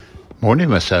Morning,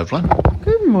 Miss Evelyn.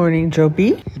 Good morning, Joe B.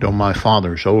 You know, my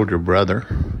father's older brother,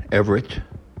 Everett,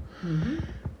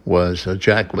 was a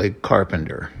jackleg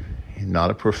carpenter. Not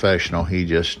a professional. He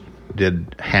just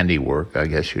did handiwork. I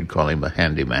guess you'd call him a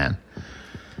handyman.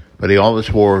 But he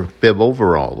always wore bib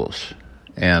overalls.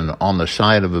 And on the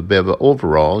side of a bib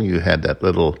overall, you had that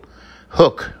little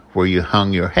hook where you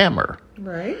hung your hammer.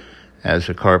 Right. As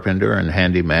a carpenter and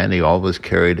handyman, he always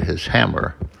carried his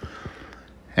hammer.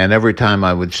 And every time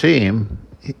I would see him,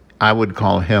 I would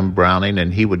call him Browning,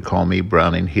 and he would call me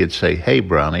Browning. He'd say, "Hey,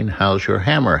 Browning, how's your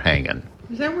hammer hanging?"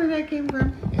 Is that where that came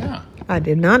from? Yeah. I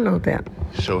did not know that.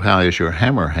 So how is your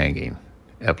hammer hanging,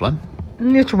 Evelyn?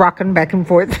 It's rocking back and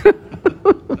forth.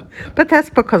 But that's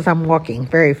because I'm walking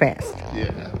very fast.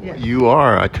 Yeah. You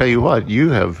are. I tell you what, you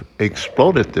have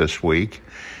exploded this week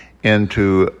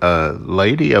into a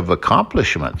lady of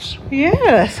accomplishments.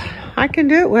 Yes, I can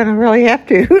do it when I really have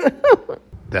to.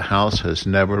 The house has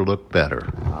never looked better.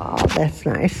 Oh, that's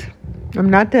nice. I'm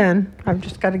not done. I've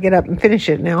just got to get up and finish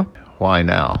it now. Why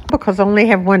now? Because I only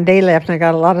have one day left and I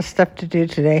got a lot of stuff to do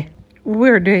today.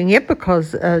 We're doing it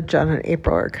because John and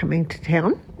April are coming to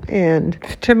town. And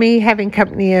to me, having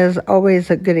company is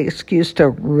always a good excuse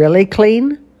to really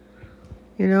clean,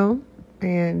 you know.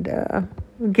 And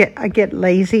I get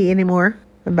lazy anymore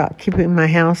about keeping my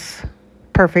house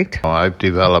perfect. I've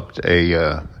developed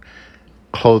a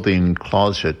clothing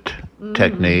closet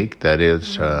technique that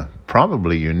is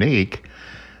probably unique.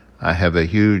 I have a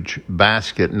huge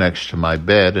basket next to my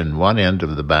bed, and one end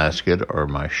of the basket are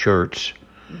my shirts,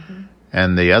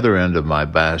 and the other end of my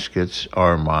baskets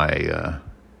are my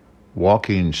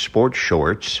walking sports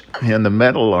shorts. In the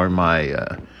middle are my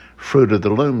Fruit of the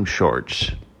Loom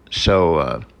shorts.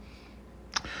 So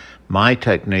my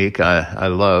technique I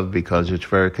love because it's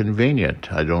very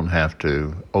convenient. I don't have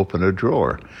to open a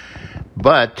drawer.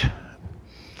 But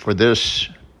for this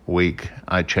week,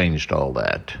 I changed all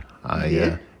that.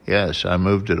 Yes, I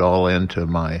moved it all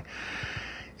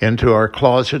into our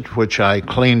closet, which I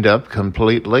cleaned up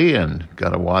completely, and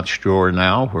got a watch drawer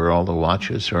now where all the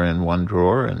watches are in one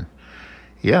drawer. And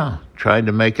tried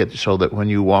to make it so that when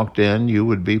you walked in, you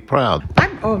would be proud.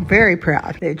 I'm very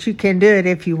proud that you can do it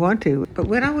if you want to. But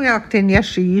when I walked in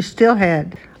yesterday, you still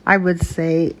had, I would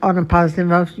say, on a positive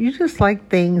note, you just like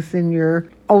things in your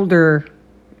older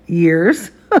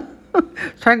years.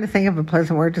 Trying to think of a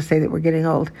pleasant word to say that we're getting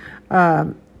old.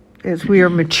 As we are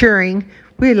maturing,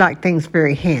 we like things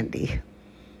very handy.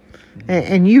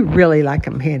 And you really like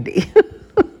them handy.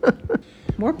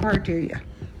 More power to you.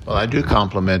 Well, I do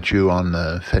compliment you on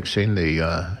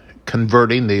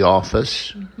converting the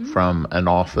office from an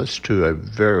office to a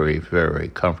very, very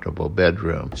comfortable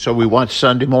bedroom. So we watched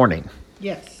Sunday morning.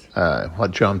 Yes.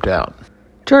 What jumped out?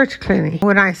 George Clooney.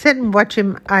 When I sit and watch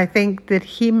him, I think that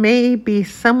he may be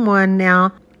someone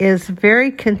now is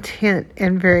very content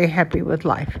and very happy with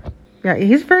life. Yeah,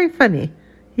 he's very funny.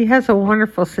 He has a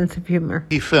wonderful sense of humor.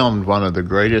 He filmed one of the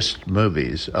greatest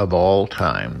movies of all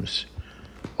times,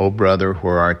 Oh Brother,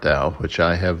 Where Art Thou?, which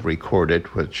I have recorded,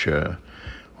 which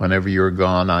whenever you're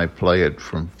gone, I play it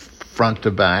from front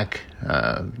to back.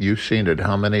 You've seen it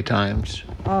how many times?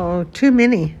 Oh, too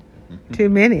many. Too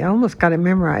many. I almost got it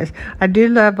memorized. I do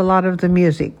love a lot of the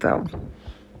music, though.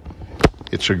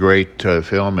 It's a great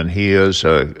film, and he is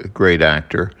a great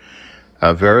actor.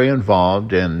 Very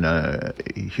involved in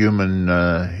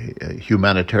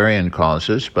humanitarian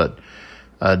causes, but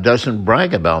doesn't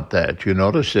brag about that. You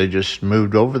notice they just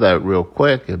moved over that real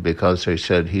quick because they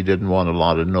said he didn't want a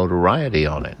lot of notoriety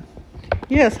on it.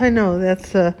 Yes, I know.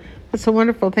 That's a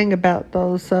wonderful thing about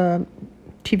those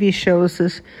TV shows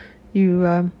is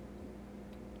you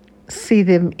see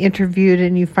them interviewed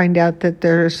and you find out that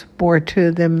there's more to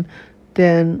them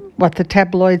than what the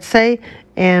tabloids say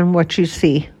and what you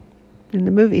see in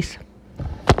the movies.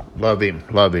 Love him.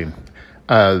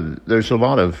 There's a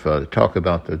lot of talk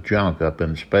about the junk up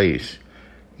in space.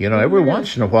 You know, every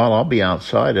once in a while I'll be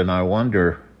outside and I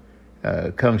wonder,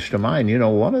 comes to mind, you know,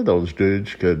 one of those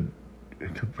dudes could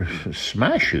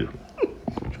smash you.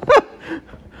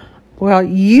 Well,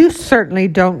 you certainly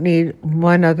don't need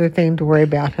one other thing to worry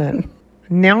about, hon.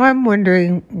 Now I'm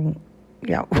wondering, we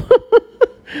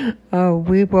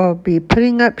will be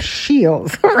putting up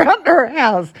shields around our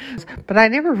house. But I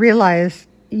never realized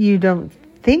you don't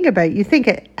think about it. You think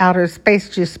of outer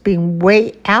space just being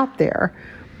way out there.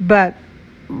 But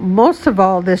most of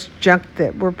all, this junk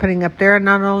that we're putting up there,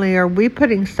 not only are we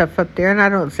putting stuff up there, and I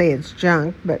don't say it's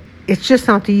junk, but it's just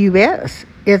not the U.S.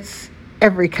 It's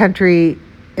every country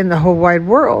in the whole wide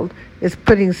world is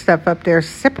putting stuff up there,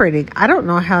 separating. I don't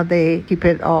know how they keep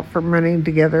it all from running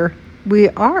together. We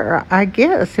are, I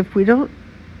guess, if we don't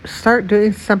start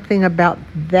doing something about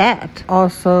that,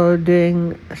 also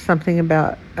doing something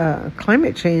about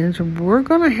climate change, we're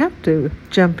going to have to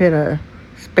jump in a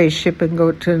spaceship and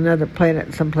go to another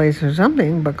planet someplace or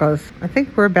something, because I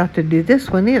think we're about to do this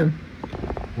one in.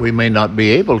 We may not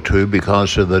be able to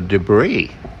because of the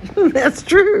debris. That's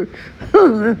true.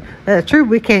 That's true.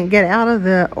 We can't get out of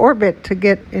the orbit to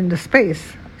get into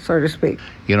space, so to speak.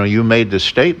 You know, you made the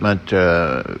statement,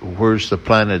 where's the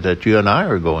planet that you and I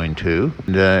are going to?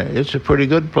 And, it's a pretty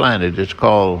good planet. It's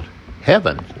called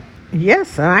heaven.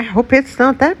 Yes, and I hope it's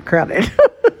not that crowded.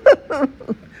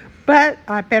 But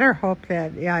I better hope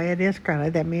that, it is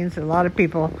crowded. That means a lot of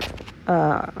people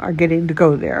are getting to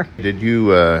go there. Did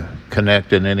you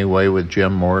connect in any way with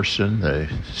Jim Morrison, the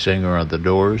singer of The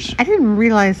Doors? I didn't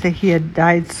realize that he had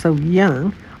died so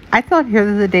young. I thought here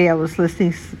the other day I was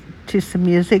listening to some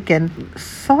music and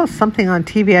saw something on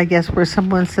TV, I guess, where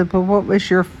someone said, well, what was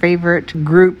your favorite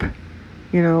group,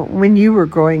 when you were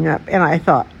growing up? And I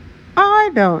thought,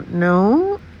 I don't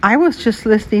know. I was just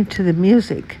listening to the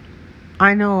music.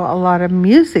 I know a lot of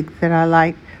music that I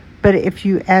like, but if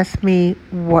you ask me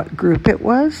what group it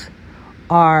was,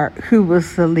 or who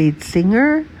was the lead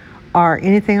singer, or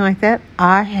anything like that,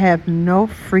 I have no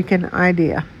freaking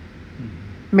idea.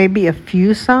 Maybe a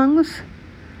few songs.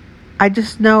 I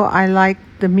just know I like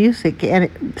the music,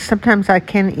 and sometimes I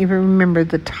can't even remember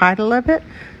the title of it,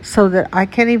 so that I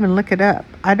can't even look it up.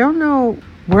 I don't know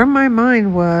where my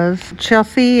mind was.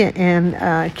 Chelsea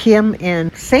and Kim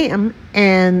and Sam,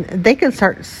 and they can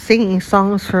start singing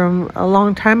songs from a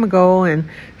long time ago and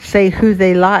say who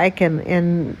they like,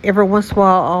 and every once in a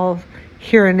while I'll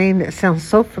hear a name that sounds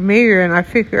so familiar, and I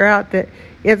figure out that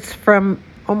it's from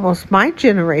almost my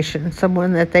generation,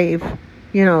 someone that they've,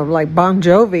 like Bon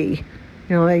Jovi.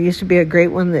 That used to be a great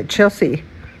one that Chelsea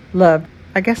loved.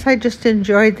 I guess I just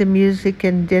enjoyed the music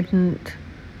and didn't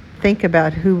think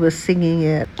about who was singing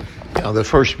it. Now, the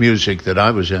first music that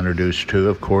I was introduced to,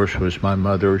 of course, was my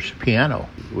mother's piano.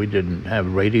 We didn't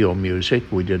have radio music.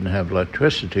 We didn't have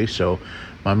electricity, so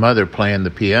my mother playing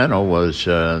the piano was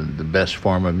the best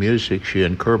form of music. She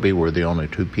and Kirby were the only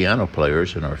two piano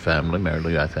players in our family.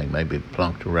 Mary, I think, maybe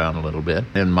plunked around a little bit.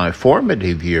 In my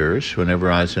formative years,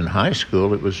 whenever I was in high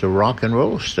school, it was the rock and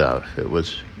roll stuff. It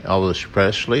was Elvis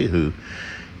Presley, who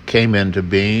came into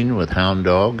being with Hound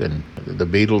Dog, and the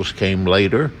Beatles came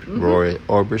later, Roy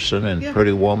Orbison and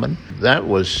Pretty Woman. That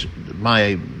was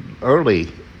my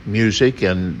early music,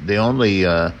 and the only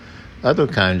other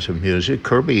kinds of music.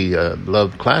 Kirby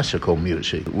loved classical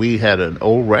music. We had an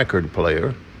old record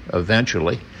player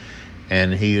eventually,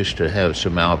 and he used to have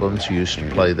some albums. He used to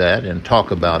play that and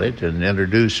talk about it and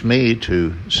introduce me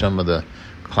to some of the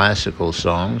classical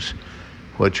songs,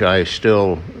 which I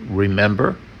still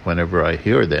remember whenever I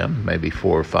hear them, maybe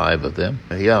 4 or 5 of them.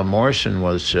 Yeah, Morrison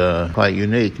was quite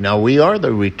unique. Now, we are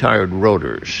the retired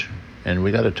roaders, and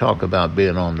we got to talk about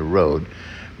being on the road.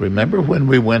 Remember when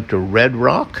we went to Red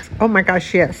Rock? Oh my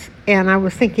gosh, yes. And I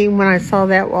was thinking when I saw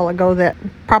that a while ago that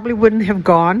probably wouldn't have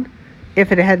gone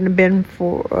if it hadn't been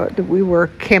for that we were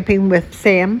camping with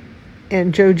Sam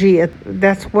and Joe G.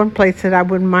 That's one place that I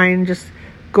wouldn't mind just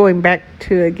going back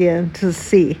to again to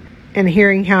see. And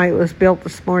hearing how it was built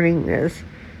this morning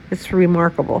it's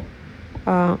remarkable.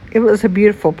 It was a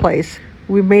beautiful place.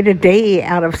 We made a day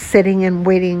out of sitting and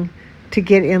waiting to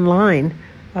get in line.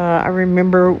 I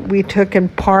remember we took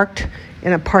and parked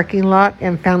in a parking lot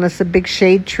and found us a big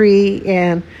shade tree.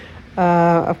 And,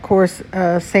 of course,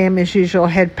 Sam, as usual,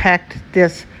 had packed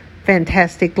this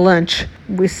fantastic lunch.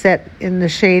 We sat in the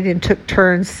shade and took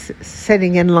turns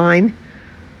sitting in line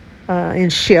in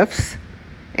shifts.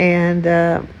 And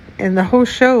the whole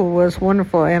show was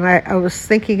wonderful. And I was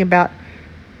thinking about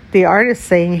the artist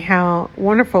saying how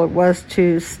wonderful it was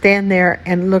to stand there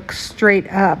and look straight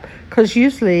up. Because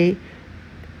usually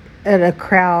at a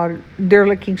crowd, they're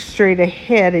looking straight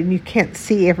ahead and you can't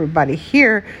see everybody.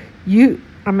 Here, you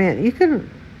can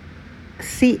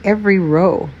see every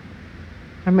row.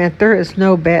 There is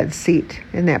no bad seat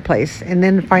in that place. And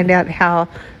then find out how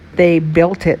they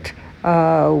built it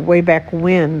way back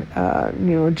when,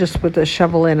 just with a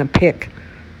shovel and a pick.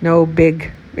 No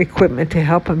big equipment to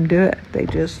help them do it. They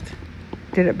just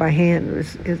did it by hand.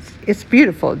 It's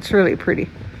beautiful. It's really pretty.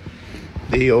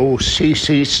 The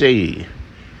OCCC,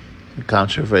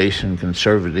 Conservation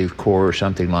Conservative Corps or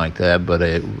something like that, but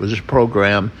it was a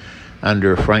program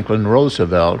under Franklin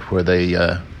Roosevelt where they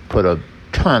put a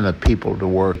ton of people to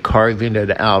work carving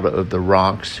it out of the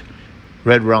rocks,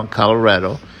 Red Rock,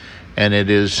 Colorado, and it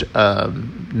is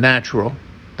natural.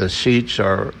 The seats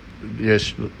are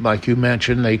just like you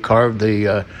mentioned. They carved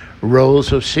the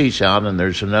rows of seats out, and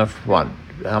there's enough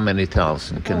how many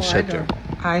thousand can sit there?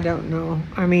 I don't know.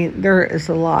 I mean, there is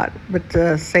a lot, but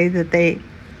to say that they,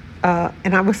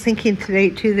 and I was thinking today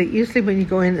too that usually when you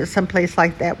go into some place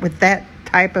like that with that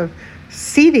type of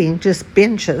seating, just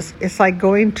benches, it's like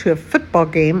going to a football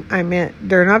game. I mean,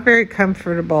 they're not very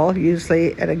comfortable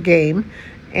usually at a game,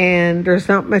 and there's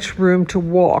not much room to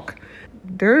walk.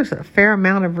 There's a fair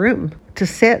amount of room to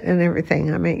sit and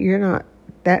everything. I mean, you're not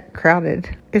that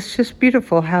crowded. It's just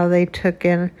beautiful how they took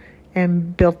in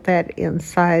and built that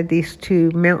inside these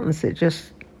two mountains that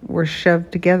just were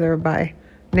shoved together by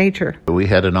nature. We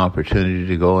had an opportunity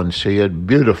to go and see it.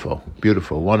 Beautiful,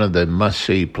 beautiful. One of the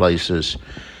must-see places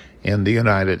in the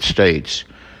United States.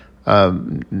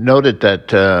 Noted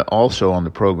that also on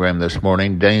the program this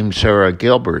morning, Dame Sarah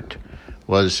Gilbert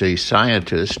was a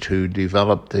scientist who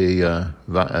developed the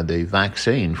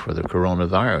vaccine for the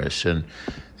coronavirus, and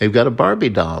they've got a Barbie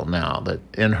doll now that,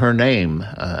 in her name,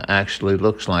 actually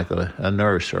looks like a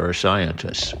nurse or a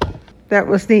scientist. That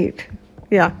was neat.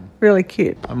 Yeah, really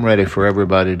cute. I'm ready for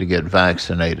everybody to get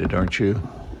vaccinated, aren't you?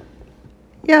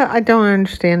 Yeah, I don't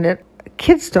understand it.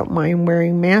 Kids don't mind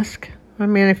wearing masks. I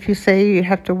mean, if you say you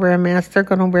have to wear a mask, they're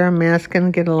going to wear a mask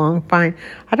and get along fine.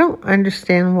 I don't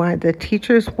understand why the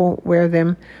teachers won't wear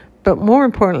them. But more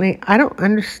importantly, I don't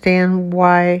understand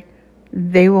why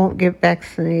they won't get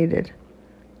vaccinated.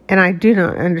 And I do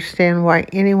not understand why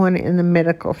anyone in the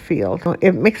medical field.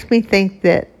 It makes me think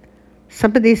that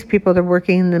some of these people that are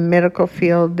working in the medical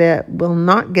field that will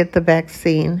not get the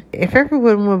vaccine, if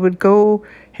everyone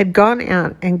had gone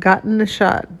out and gotten the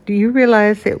shot, do you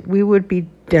realize that we would be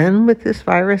done with this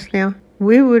virus now?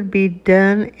 We would be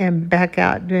done and back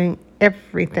out doing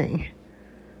everything.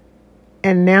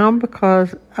 And now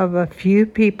because of a few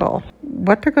people,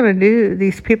 what they're going to do,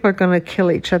 these people are going to kill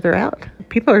each other out.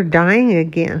 People are dying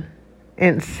again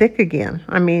and sick again.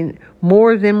 I mean,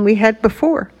 more than we had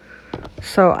before.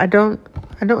 So I don't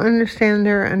understand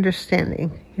their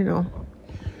understanding, you know.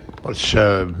 What's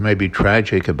maybe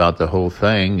tragic about the whole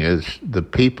thing is the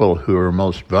people who are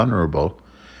most vulnerable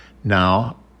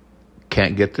now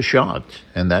can't get the shots,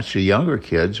 and that's the younger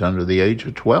kids under the age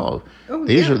of 12.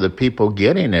 These are the people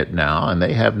getting it now, and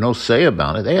they have no say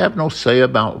about it. They have no say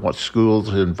about what school's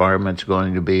environment's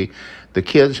going to be. The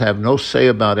kids have no say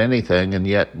about anything, and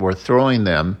yet we're throwing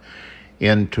them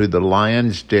into the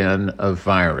lion's den of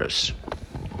virus.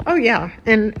 Oh, yeah.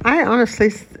 And I honestly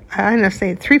say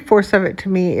 3/4 of it to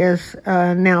me is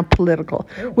now political,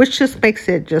 which just makes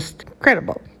it just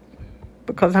credible.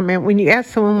 Because, I mean, when you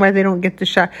ask someone why they don't get the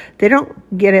shot, they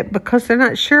don't get it because they're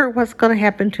not sure what's going to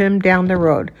happen to them down the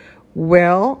road.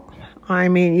 Well, I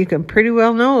mean, you can pretty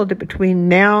well know that between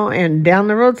now and down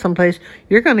the road someplace,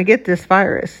 you're going to get this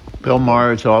virus. Bill Maher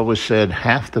has always said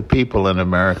half the people in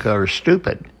America are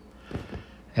stupid.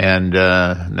 And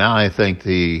now I think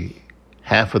the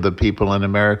half of the people in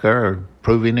America are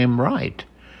proving him right,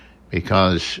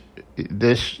 because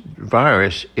this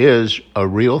virus is a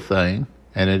real thing,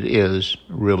 and it is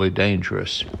really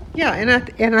dangerous. Yeah,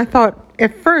 and I thought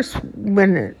at first,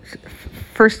 when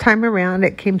first time around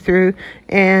it came through,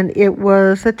 and it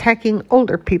was attacking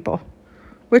older people,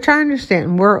 which I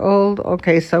understand. We're old,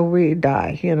 okay, so we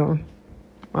die, you know.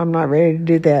 I'm not ready to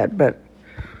do that, but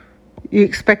you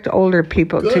expect older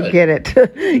people to get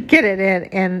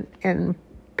it and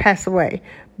pass away.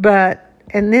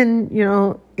 And then, you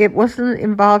know, it wasn't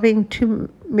involving too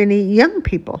many young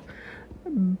people.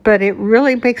 But it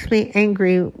really makes me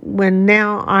angry when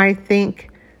now I think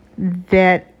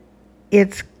that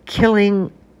it's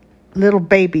killing little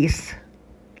babies,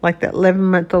 like that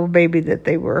 11-month-old baby that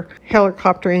they were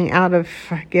helicoptering out of,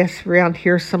 I guess, around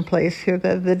here someplace here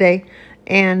the other day.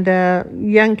 And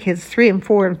young kids, 3 and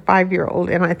 4 and 5-year-old.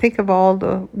 And I think of all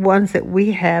the ones that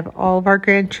we have, all of our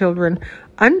grandchildren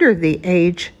under the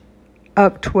age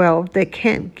of 12 that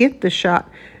can't get the shot.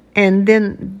 And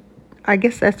then I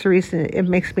guess that's the reason it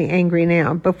makes me angry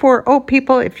now. Before,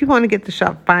 people, if you want to get the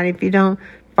shot, fine. If you don't,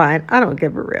 fine. I don't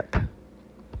give a rip.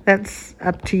 That's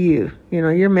up to you. You know,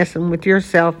 you're messing with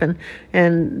yourself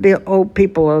and the old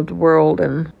people of the world.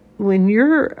 And when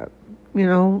you're, you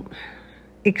know,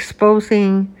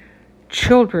 exposing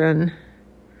children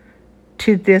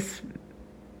to this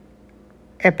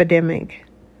epidemic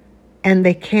and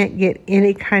they can't get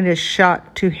any kind of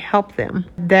shot to help them,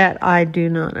 that I do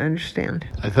not understand.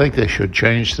 I think they should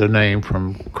change the name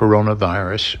from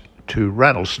coronavirus to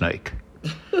rattlesnake.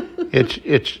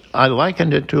 I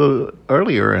likened it to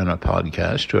earlier in a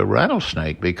podcast to a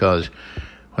rattlesnake, because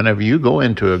whenever you go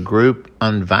into a group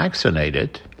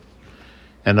unvaccinated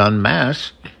and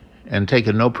unmasked and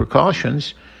taking no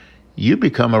precautions, you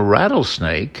become a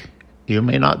rattlesnake. You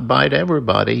may not bite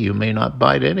everybody, you may not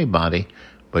bite anybody,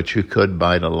 but you could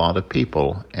bite a lot of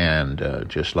people, and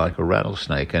just like a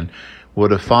rattlesnake. And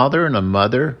would a father and a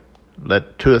mother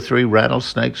let 2 or 3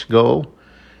 rattlesnakes go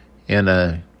in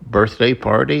a birthday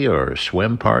party or a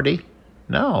swim party?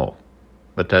 No,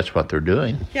 but that's what they're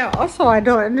doing. Yeah, also, I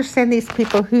don't understand these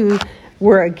people who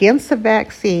were against the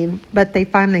vaccine, but they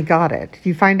finally got it.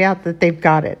 You find out that they've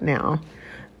got it now.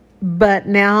 But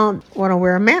now want to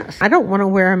wear a mask. I don't want to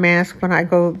wear a mask when I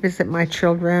go visit my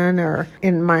children or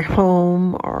in my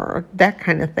home or that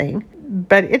kind of thing.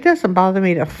 But it doesn't bother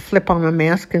me to flip on a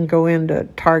mask and go into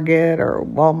Target or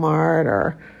Walmart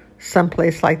or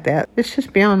someplace like that. It's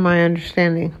just beyond my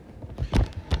understanding.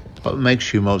 What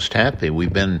makes you most happy?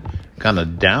 We've been kind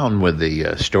of down with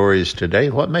the stories today.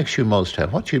 What makes you most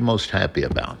happy? What you most happy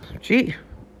about? Gee,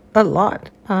 a lot.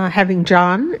 Having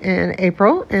John and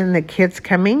April and the kids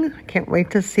coming. I can't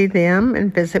wait to see them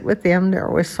and visit with them. They're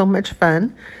always so much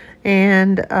fun.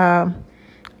 And,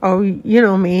 you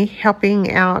know me,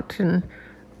 helping out and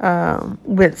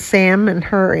with Sam and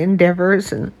her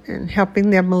endeavors and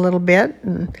helping them a little bit.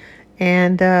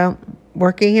 And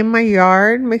working in my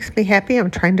yard makes me happy.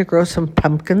 I'm trying to grow some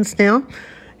pumpkins now.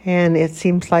 And it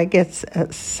seems like it's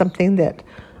something that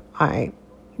I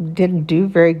didn't do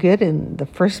very good in the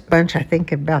first bunch. I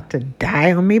think about to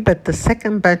die on me, but the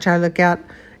second bunch I look out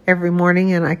every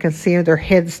morning and I can see their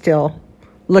heads still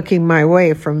looking my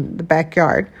way from the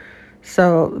backyard.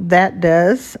 So that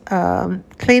does.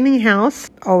 Cleaning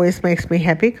house always makes me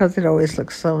happy because it always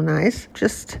looks so nice.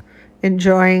 Just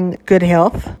enjoying good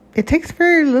health. It takes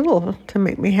very little to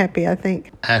make me happy, I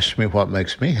think. Ask me what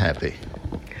makes me happy.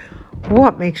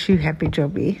 What makes you happy, Joe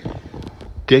B?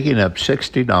 Digging up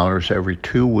 $60 every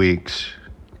 2 weeks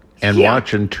and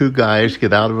watching 2 guys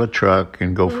get out of a truck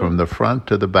and go from the front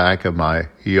to the back of my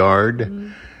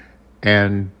yard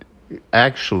and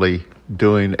actually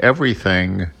doing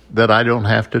everything that I don't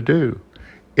have to do.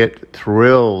 It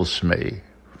thrills me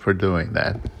for doing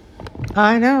that.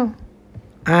 I know.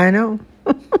 I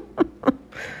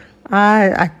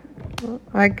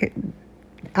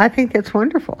think that's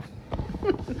wonderful.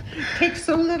 It takes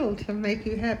so little to make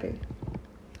you happy.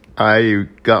 I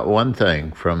got one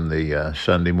thing from the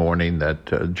Sunday morning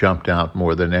that jumped out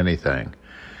more than anything.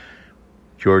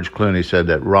 George Clooney said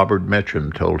that Robert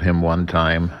Mitchum told him one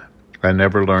time, "I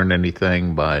never learned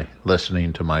anything by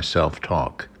listening to myself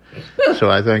talk." So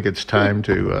I think it's time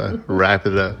to wrap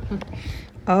it up.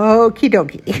 Okie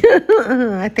dokie.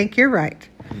 I think you're right.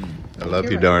 I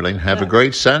love you, darling. Have a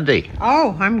great Sunday.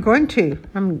 Oh, I'm going to.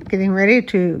 I'm getting ready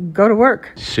to go to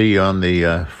work. See you on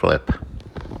the flip.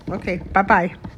 Okay, bye-bye.